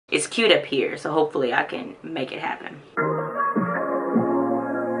It's cute up here, so hopefully I can make it happen.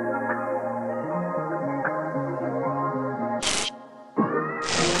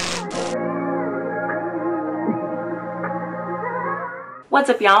 What's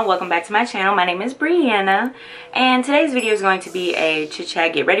up, y'all? Welcome back to my channel. My name is Breana, and today's video is going to be a chit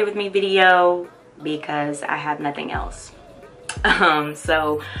chat get ready with me video because I have nothing else.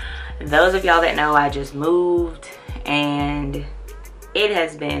 So those of y'all that know, I just moved and it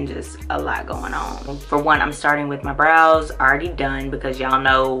has been just a lot going on. For one, I'm starting with my brows, already done, because y'all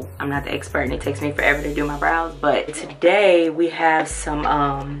know I'm not the expert and it takes me forever to do my brows. But today we have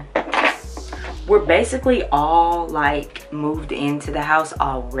some we're basically all like moved into the house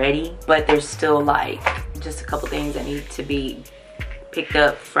already, but there's still like just a couple things that need to be picked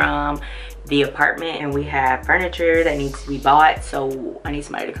up from the apartment, and we have furniture that needs to be bought, so I need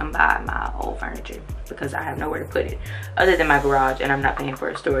somebody to come buy my old furniture because I have nowhere to put it other than my garage, and I'm not paying for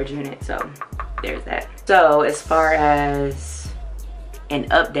a storage unit, so there's that. So as far as an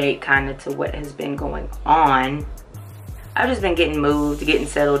update kind of to what has been going on, I've just been getting moved, getting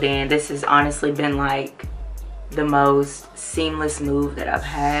settled in. This has honestly been like the most seamless move that I've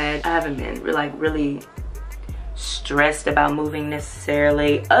had. I haven't been like really stressed about moving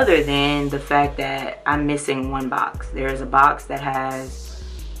necessarily, other than the fact that I'm missing one box. There's a box that has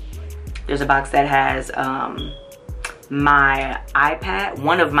my iPad,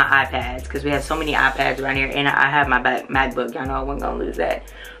 one of my iPads, because we have so many iPads around here, and I have my MacBook. Y'all know I wasn't gonna lose that,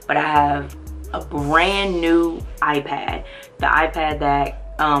 but I have a brand new iPad, the iPad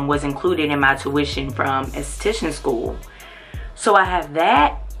that was included in my tuition from esthetician school. So I have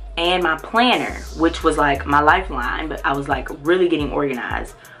that and my planner, which was like my lifeline, but I was like really getting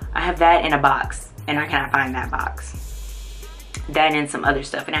organized. I have that in a box, and I cannot find that box. That and some other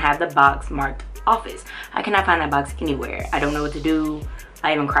stuff, and I have the box marked office. I cannot find that box anywhere. I don't know what to do.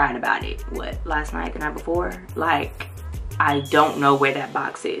 I even cried about it, what, last night, the night before? Like, I don't know where that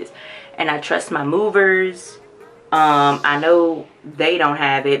box is. And I trust my movers. I know they don't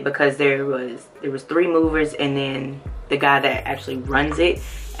have it because there was 3 movers and then the guy that actually runs it,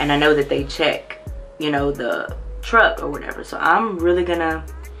 and I know that they check, you know, the truck or whatever. So I'm really gonna,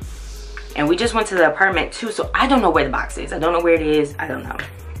 and we just went to the apartment too, so I don't know where the box is. I don't know where it is. I don't know.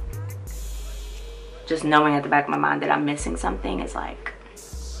 Just knowing at the back of my mind that I'm missing something is like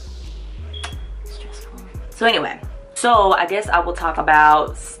stressful. So anyway, so I guess I will talk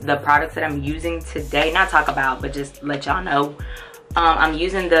about the products that I'm using today. Not talk about, but just let y'all know. I'm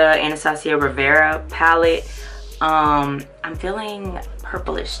using the Anastasia Rivera palette. I'm feeling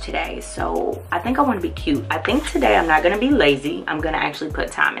purplish today, so I think I want to be cute. I think today I'm not going to be lazy. I'm going to actually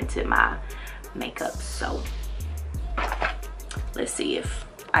put time into my makeup. So let's see if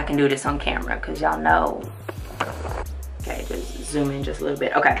I can do this on camera, because y'all know. Okay, just zoom in just a little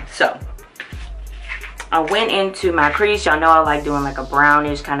bit. Okay, so I went into my crease. Y'all know I like doing like a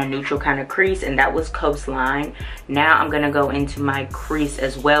brownish kind of neutral kind of crease, and that was Coastline. Now I'm gonna go into my crease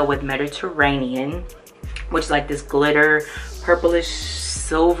as well with Mediterranean, which is like this glitter purplish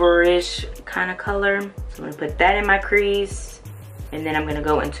silverish kind of color. So I'm gonna put that in my crease, and then I'm gonna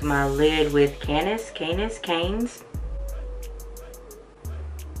go into my lid with Canes.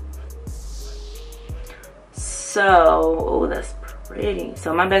 So, oh, that's pretty.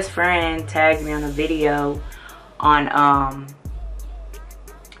 So my best friend tagged me on a video on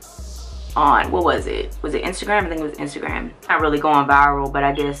what was it? Was it Instagram? I think it was Instagram. Not really going viral, but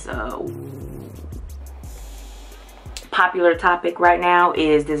I guess popular topic right now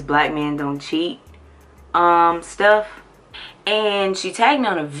is this black men don't cheat stuff. And she tagged me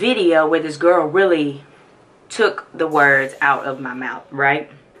on a video where this girl really took the words out of my mouth,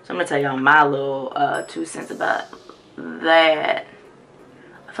 right? So I'm gonna tell y'all my little 2 cents about that.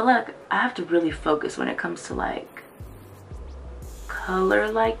 I feel like I have to really focus when it comes to like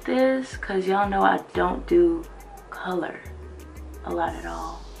color like this, because y'all know I don't do color a lot at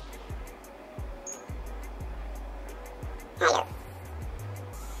all.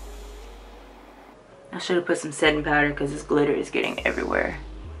 I should have put some setting powder because this glitter is getting everywhere.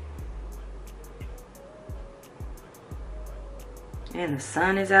 And the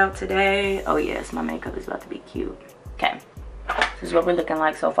sun is out today. Oh yes, my makeup is about to be cute. Okay, this is what we're looking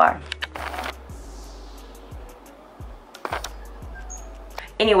like so far.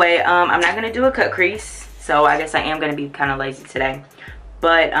 Anyway, I'm not gonna do a cut crease, so I guess I am gonna be kind of lazy today.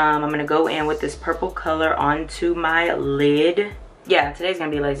 But I'm gonna go in with this purple color onto my lid. Yeah, today's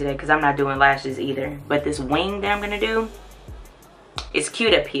gonna be a lazy day because I'm not doing lashes either. But this wing that I'm gonna do is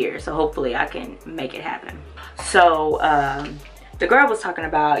cute up here, so hopefully I can make it happen. So the girl was talking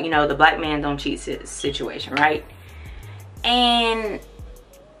about, you know, the black man don't cheat situation, right? And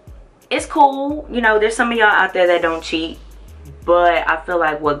it's cool. You know, there's some of y'all out there that don't cheat. But I feel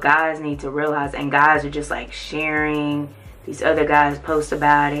like what guys need to realize, and guys are just like sharing these other guys post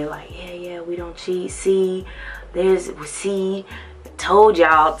about it, like, yeah, we don't cheat. See, told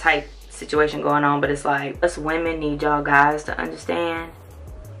y'all type situation going on. But it's like, us women need y'all guys to understand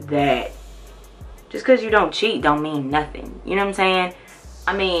that just because you don't cheat don't mean nothing. You know what I'm saying?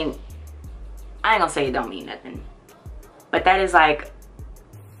 I mean, I ain't gonna say it don't mean nothing, but that is like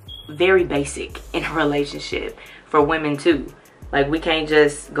very basic in a relationship for women too. Like, we can't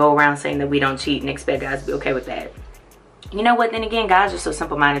just go around saying that we don't cheat and expect guys to be okay with that. You know what? Then again, guys are so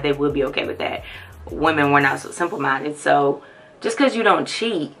simple-minded, they will be okay with that. Women, we're not so simple-minded. So just because you don't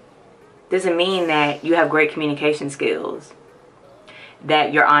cheat doesn't mean that you have great communication skills,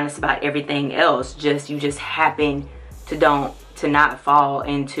 that you're honest about everything else. You just happen to not fall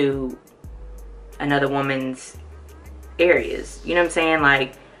into another woman's areas. You know what I'm saying?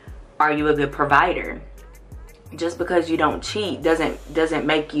 Like, are you a good provider? Just because you don't cheat doesn't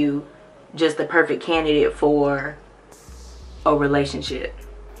make you just the perfect candidate for a relationship.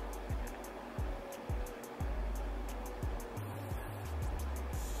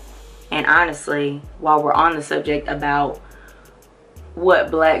 And honestly, while we're on the subject about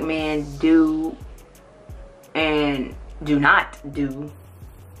what black men do and do not do,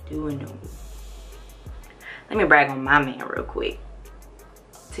 let me brag on my man real quick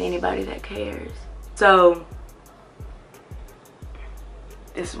to anybody that cares. So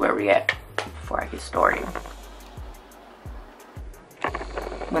this is where we at before I get started.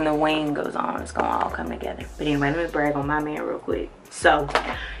 When the wing goes on, it's gonna all come together. But anyway, let me brag on my man real quick. So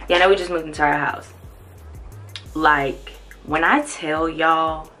yeah, I know we just moved into our house. Like, when I tell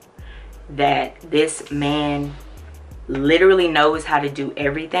y'all that this man literally knows how to do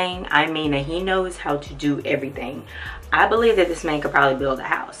everything, I mean that he knows how to do everything. I believe that this man could probably build a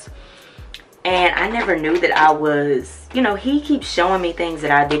house. And I never knew that I was, you know, he keeps showing me things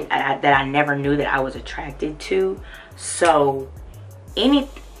that I never knew that I was attracted to. So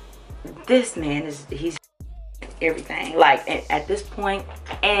this man he's everything, like, at this point.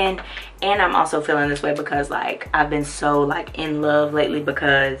 And I'm also feeling this way because, like, I've been so, like, in love lately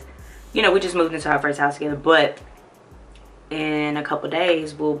because, you know, we just moved into our first house together. But in a couple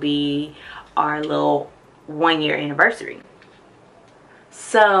days will be our little 1-year anniversary.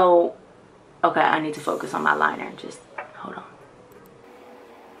 So okay, I need to focus on my liner. Just hold on.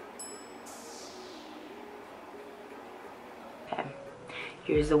 Okay,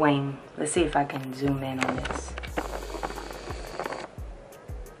 here's the wing. Let's see if I can zoom in on this.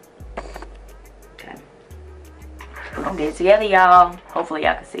 Okay, we're gonna get it together, y'all. Hopefully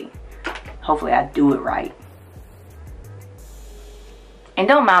y'all can see. Hopefully I do it right. And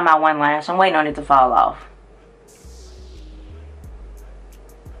don't mind my one lash. I'm waiting on it to fall off.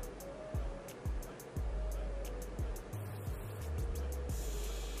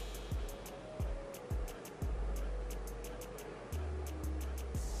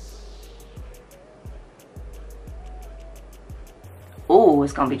 Ooh,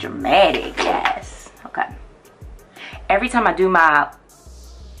 it's gonna be dramatic, yes. Okay. Every time I do my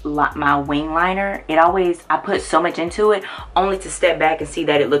wing liner, I put so much into it only to step back and see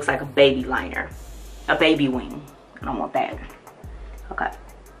that it looks like a baby liner, a baby wing. I don't want that. Okay.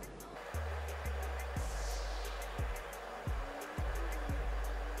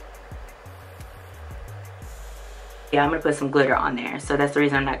 Yeah, I'm gonna put some glitter on there, so that's the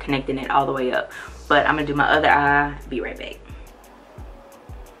reason I'm not connecting it all the way up. But I'm gonna do my other eye. Be right back.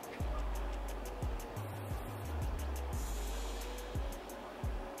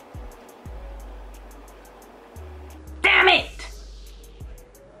 Damn it!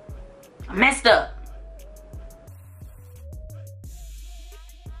 I messed up.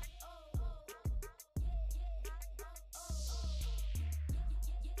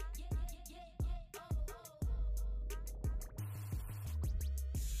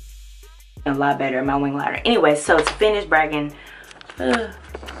 A lot better in my wing liner. Anyway, so to finish bragging, so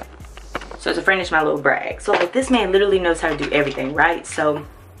to finish my little brag, so like, this man literally knows how to do everything, right? So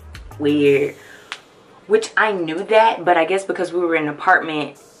weird, which I knew that, but I guess because we were in an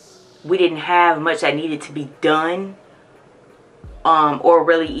apartment, we didn't have much that needed to be done, or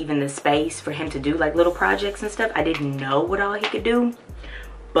really even the space for him to do like little projects and stuff. I didn't know what all he could do,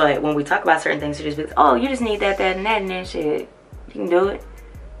 but when we talk about certain things, he just goes, oh, you just need that, and that, and then shit, you can do it.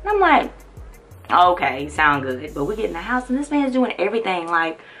 And I'm like, okay, sound good. But we get in the house and this man's doing everything.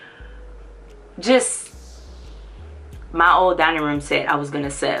 Like, just my old dining room set I was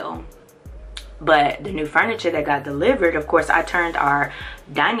gonna sell, but the new furniture that got delivered, of course I turned our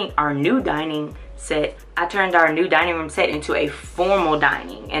new dining set. I turned our new dining room set into a formal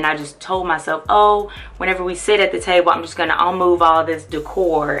dining, and I just told myself, oh, whenever we sit at the table, I'll move all this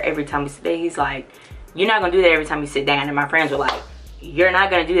decor every time we sit there. He's like, you're not gonna do that every time you sit down. And my friends were like, you're not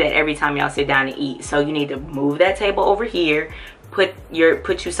gonna do that every time y'all sit down and eat. So you need to move that table over here, put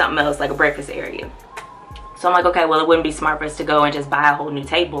you something else, like a breakfast area. So I'm like, okay, well, it wouldn't be smart for us to go and just buy a whole new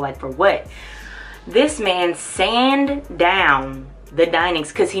table. Like, for what? This man sanded down the dinings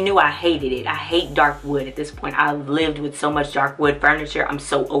because he knew I hated it. I hate dark wood at this point. I've lived with so much dark wood furniture. I'm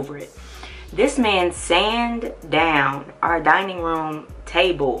so over it. This man sanded down our dining room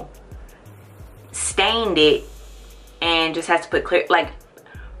table, stained it, and just has to put clear, like,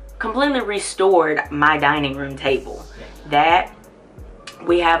 completely restored my dining room table. That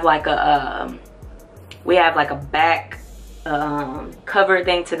we have like a back cover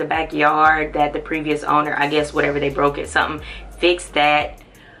thing to the backyard that the previous owner, I guess whatever, they broke it, something, fixed that.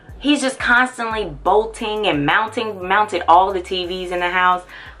 He's just constantly bolting and mounted all the TVs in the house.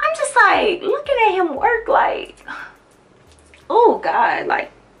 I'm just like looking at him work like, oh God,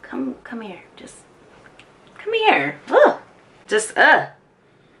 like come here, just come here. Ugh. Just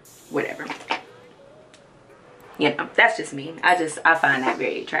whatever. You know, that's just me. I find that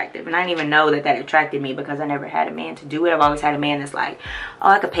very attractive. And I didn't even know that attracted me because I never had a man to do it. I've always had a man that's like, oh,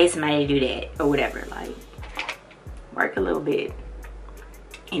 I could pay somebody to do that or whatever. Like, work a little bit.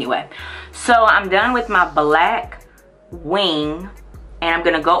 Anyway, so I'm done with my black wing. And I'm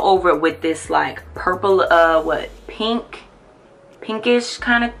going to go over it with this like purple, pinkish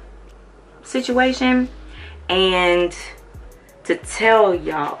kind of situation. And to tell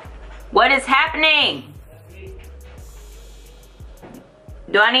y'all what is happening.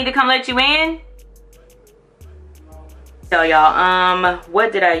 Do I need to come let you in? So y'all,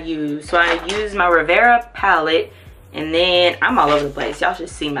 what did I use? So I used my Rivera palette, and then I'm all over the place. Y'all should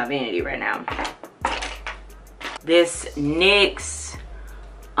see my vanity right now. This NYX,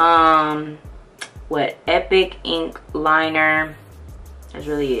 Epic ink liner. That's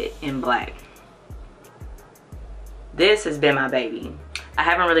really it, in black. This has been my baby. I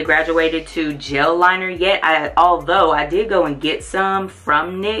haven't really graduated to gel liner yet. Although I did go and get some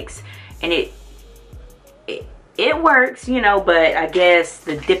from NYX, and it works, you know, but I guess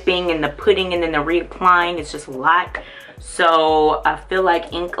the dipping and the putting and then the reapplying is just a lot. So I feel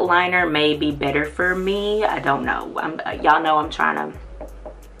like ink liner may be better for me. I don't know. Y'all know I'm trying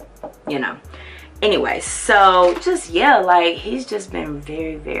to, you know. Anyway, so just, yeah, like he's just been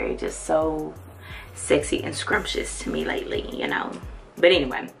very, very just so sexy and scrumptious to me lately, you know. But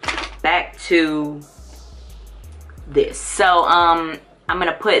anyway, back to this. So I'm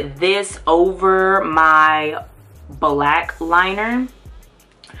gonna put this over my black liner.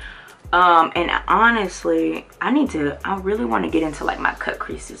 And honestly, I really want to get into like my cut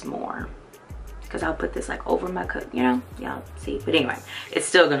creases more, because I'll put this like over my cut, you know, y'all see. But anyway, it's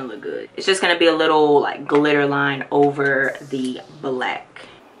still gonna look good. It's just gonna be a little like glitter line over the black.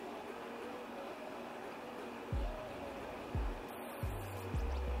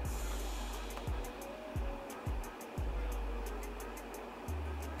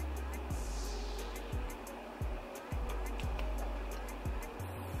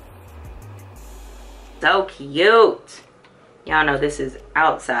 So cute. Y'all know this is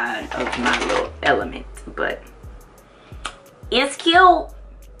outside of my little element, but it's cute.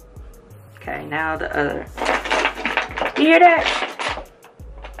 Okay, now the other. You hear that?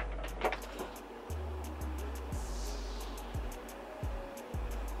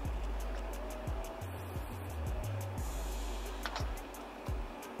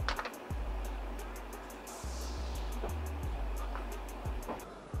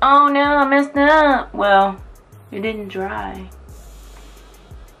 Oh no, I messed up. Well, it didn't dry.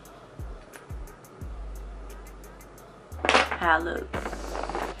 How it looks.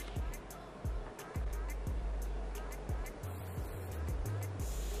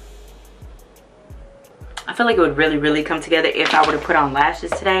 I feel like it would really, really come together if I were to put on lashes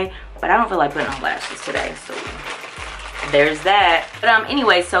today, but I don't feel like putting on lashes today, so there's that. But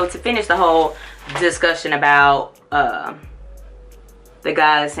anyway, so to finish the whole discussion about the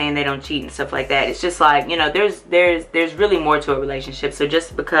guys saying they don't cheat and stuff like that, it's just like, you know, there's really more to a relationship. So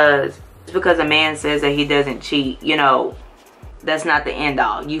just because a man says that he doesn't cheat, you know, that's not the end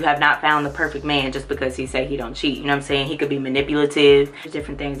all. You have not found the perfect man just because he say he don't cheat. You know what I'm saying? He could be manipulative. There's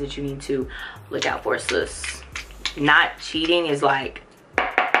different things that you need to look out for, sis. Not cheating is like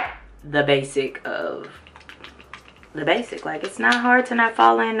the basic of the basic. Like, it's not hard to not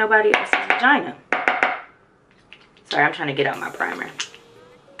fall in nobody else's vagina. Sorry, I'm trying to get out my primer.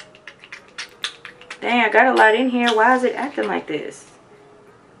 Dang, I got a lot in here. Why is it acting like this?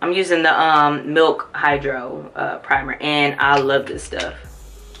 I'm using the Milk Hydro primer, and I love this stuff.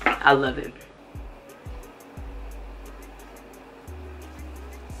 I love it.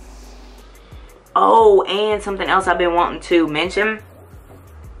 Oh, and something else I've been wanting to mention.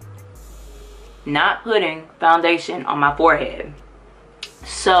 Not putting foundation on my forehead.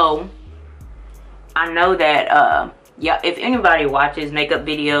 So, I know that, yeah, if anybody watches makeup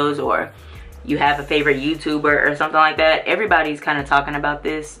videos or you have a favorite YouTuber or something like that, everybody's kind of talking about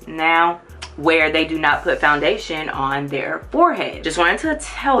this now, where they do not put foundation on their forehead. Just wanted to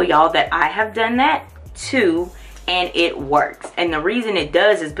tell y'all that I have done that too, and it works. And the reason it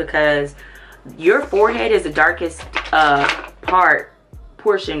does is because your forehead is the darkest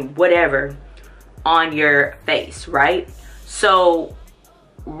portion, whatever, on your face, right? So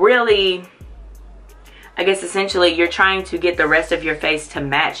really, I guess essentially you're trying to get the rest of your face to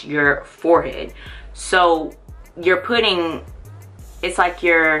match your forehead. So you're putting, it's like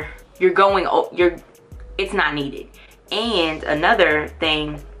it's not needed. And another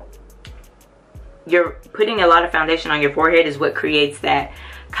thing, you're putting a lot of foundation on your forehead is what creates that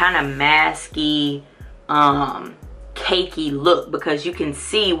kind of masky, cakey look, because you can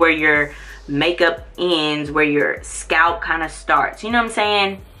see where your makeup ends, where your scalp kind of starts. You know what I'm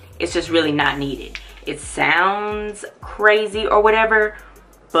saying? It's just really not needed. It sounds crazy or whatever,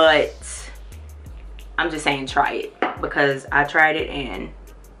 but I'm just saying try it, because I tried it and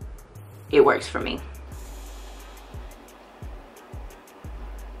it works for me.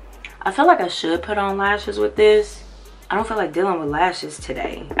 I feel like I should put on lashes with this. I don't feel like dealing with lashes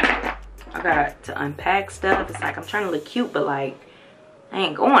today. I got to unpack stuff. It's like I'm trying to look cute, but like I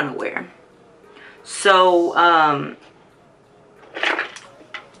ain't going nowhere. So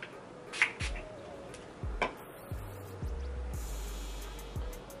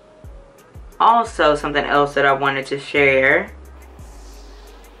also something else that I wanted to share.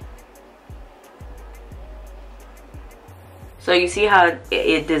 So you see how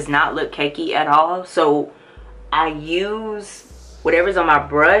it does not look cakey at all? So I use whatever's on my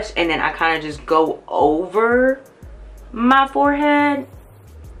brush, and then I kind of just go over my forehead,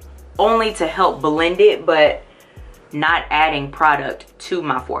 only to help blend it, but not adding product to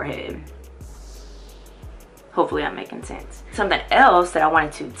my forehead. Hopefully I'm making sense. Something else that I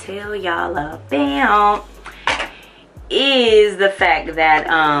wanted to tell y'all about is the fact that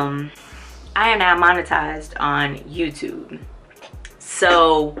I am now monetized on YouTube.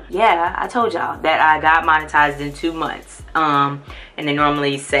 So yeah, I told y'all that I got monetized in 2 months. And they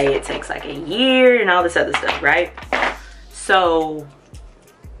normally say it takes like a year and all this other stuff, right? So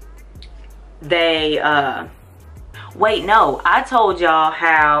they wait, no, I told y'all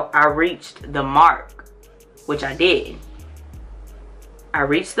how I reached the mark, which I did. I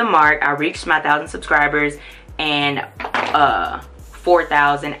reached the mark. I reached my 1,000 subscribers and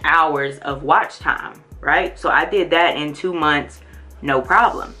 4,000 hours of watch time, right? So I did that in 2 months, no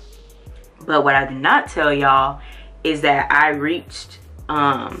problem. But what I did not tell y'all is that I reached,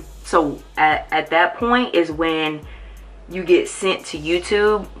 so at that point is when you get sent to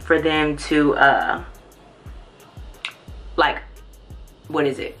YouTube for them to, like, what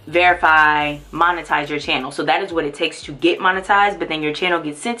is it? Verify, monetize your channel. So that is what it takes to get monetized, but then your channel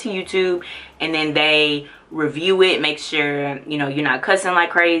gets sent to YouTube and then they review it, make sure, you know, you're not cussing like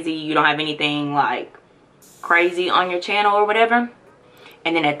crazy, you don't have anything like crazy on your channel or whatever.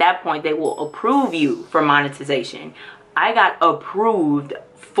 And then at that point, they will approve you for monetization. I got approved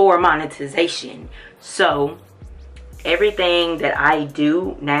for monetization. So everything that I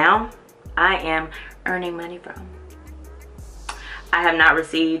do now, I am earning money from. I have not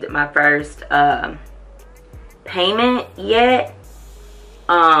received my first payment yet,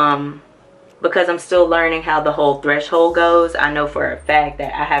 because I'm still learning how the whole threshold goes. I know for a fact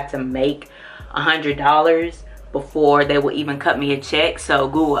that I have to make $100 before they will even cut me a check. So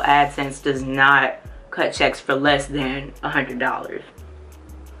Google AdSense does not cut checks for less than $100.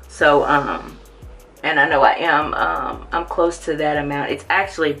 So and I know I am I'm close to that amount. It's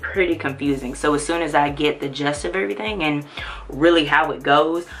actually pretty confusing. So as soon as I get the gist of everything and really how it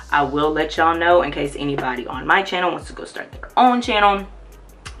goes, I will let y'all know, in case anybody on my channel wants to go start their own channel.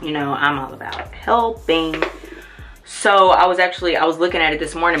 You know, I'm all about helping. So I was looking at it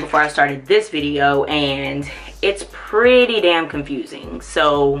this morning before I started this video, and it's pretty damn confusing.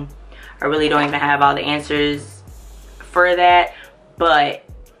 So I really don't even have all the answers for that, but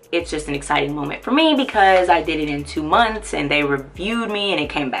it's just an exciting moment for me because I did it in 2 months and they reviewed me and it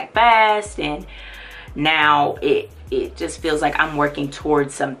came back fast, and now it just feels like I'm working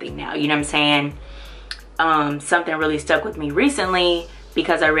towards something now. You know what I'm saying? Something really stuck with me recently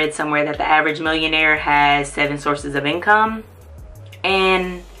because I read somewhere that the average millionaire has 7 sources of income,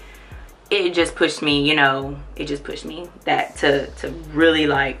 and it just pushed me, you know, it just pushed me that to really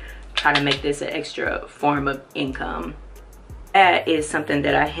like try to make this an extra form of income. That is something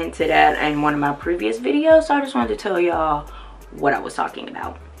that I hinted at in one of my previous videos, so I just wanted to tell y'all what I was talking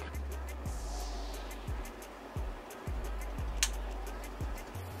about.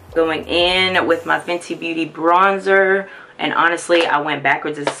 Going in with my Fenty Beauty bronzer, and honestly I went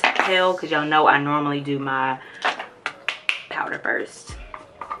backwards as hell because y'all know I normally do my powder first,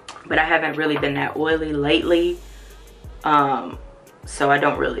 but I haven't really been that oily lately, so I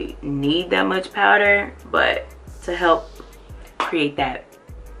don't really need that much powder, but to help create that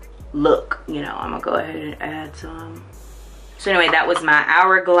look, you know, I'm gonna go ahead and add some. So anyway, that was my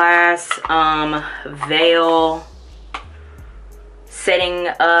Hourglass Veil setting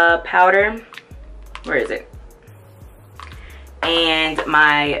powder. Where is it? And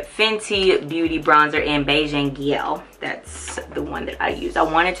my Fenty Beauty bronzer in Breanajenae. That's the one that I use. I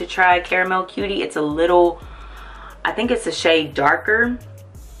wanted to try Caramel Cutie. It's a little, I think it's a shade darker.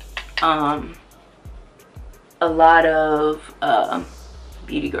 A lot of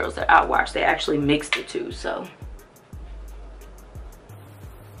beauty girls that I watch, they actually mix the two, so.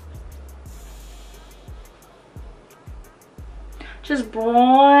 Just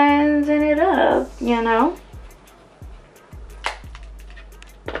bronzing it up, you know.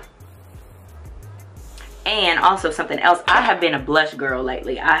 And also something else, I have been a blush girl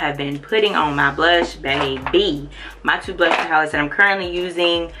lately. I have been putting on my blush, baby. My two blush palettes that I'm currently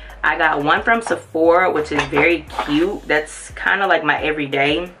using, I got one from Sephora, which is very cute. That's kind of like my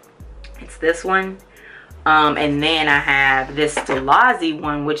everyday. It's this one. And then I have this Stilazzi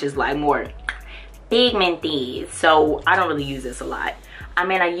one, which is like more pigmenty. So I don't really use this a lot. I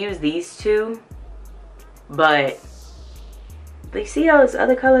mean, I use these two, but like, see those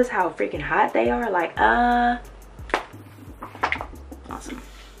other colors, how freaking hot they are? Like, awesome.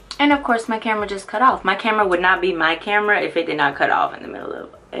 And of course, my camera just cut off. My camera would not be my camera if it did not cut off in the middle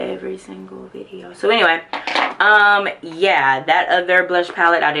of every single video. So anyway, yeah, that other blush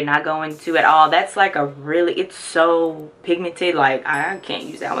palette I did not go into at all. That's like a really, it's so pigmented, like I can't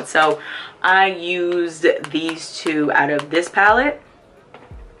use that one. So I used these two out of this palette.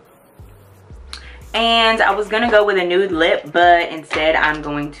 And I was gonna go with a nude lip, but instead I'm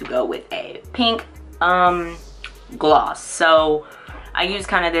going to go with a pink gloss. So I use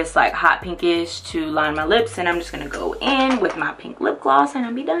kind of this like hot pinkish to line my lips, and I'm just gonna go in with my pink lip gloss and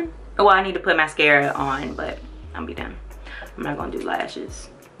I'll be done. Well, I need to put mascara on, but I'll be done. I'm not gonna do lashes.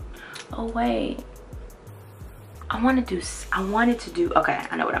 Oh wait, I wanted to do, okay,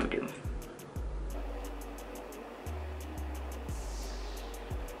 I know what I'm gonna do.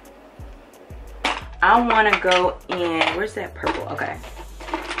 I want to go in, where's that purple? Okay,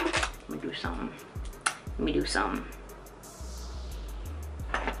 let me do something.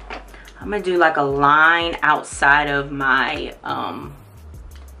 I'm gonna do like a line outside of my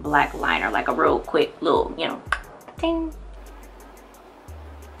black liner, like a real quick little, you know, ding.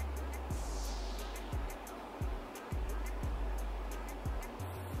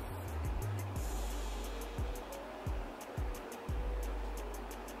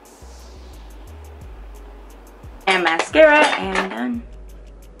 And mascara, and I'm done.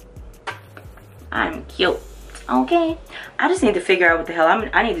 I'm cute. Okay, I just need to figure out what the hell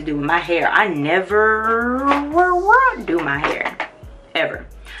I need to do with my hair. I never do my hair ever.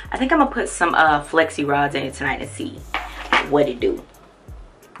 I think I'm gonna put some flexi rods in it tonight and see what it do.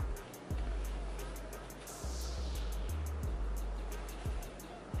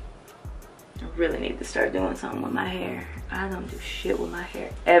 I really need to start doing something with my hair. I don't do shit with my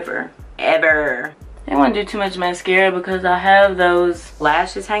hair ever. I don't want to do too much mascara because I have those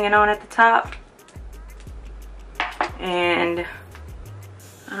lashes hanging on at the top, and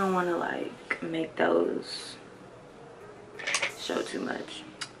I don't want to like make those show too much.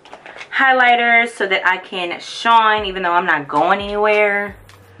 Highlighters so that I can shine even though I'm not going anywhere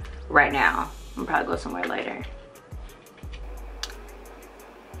right now. I'll probably go somewhere later.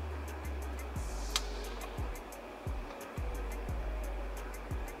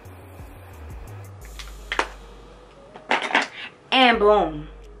 And boom.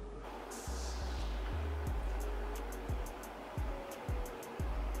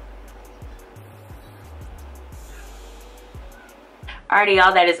 Alrighty,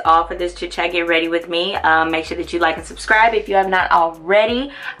 y'all, that is all for this chit chat. Get ready with me. Make sure that you like and subscribe if you have not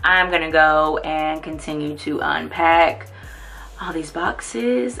already. I'm gonna go and continue to unpack all these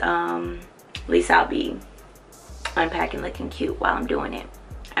boxes. At least I'll be unpacking looking cute while I'm doing it.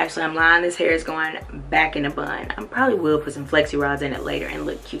 Actually, I'm lying. This hair is going back in a bun. I probably will put some flexi rods in it later and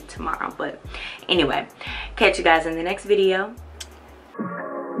look cute tomorrow. But anyway, catch you guys in the next video.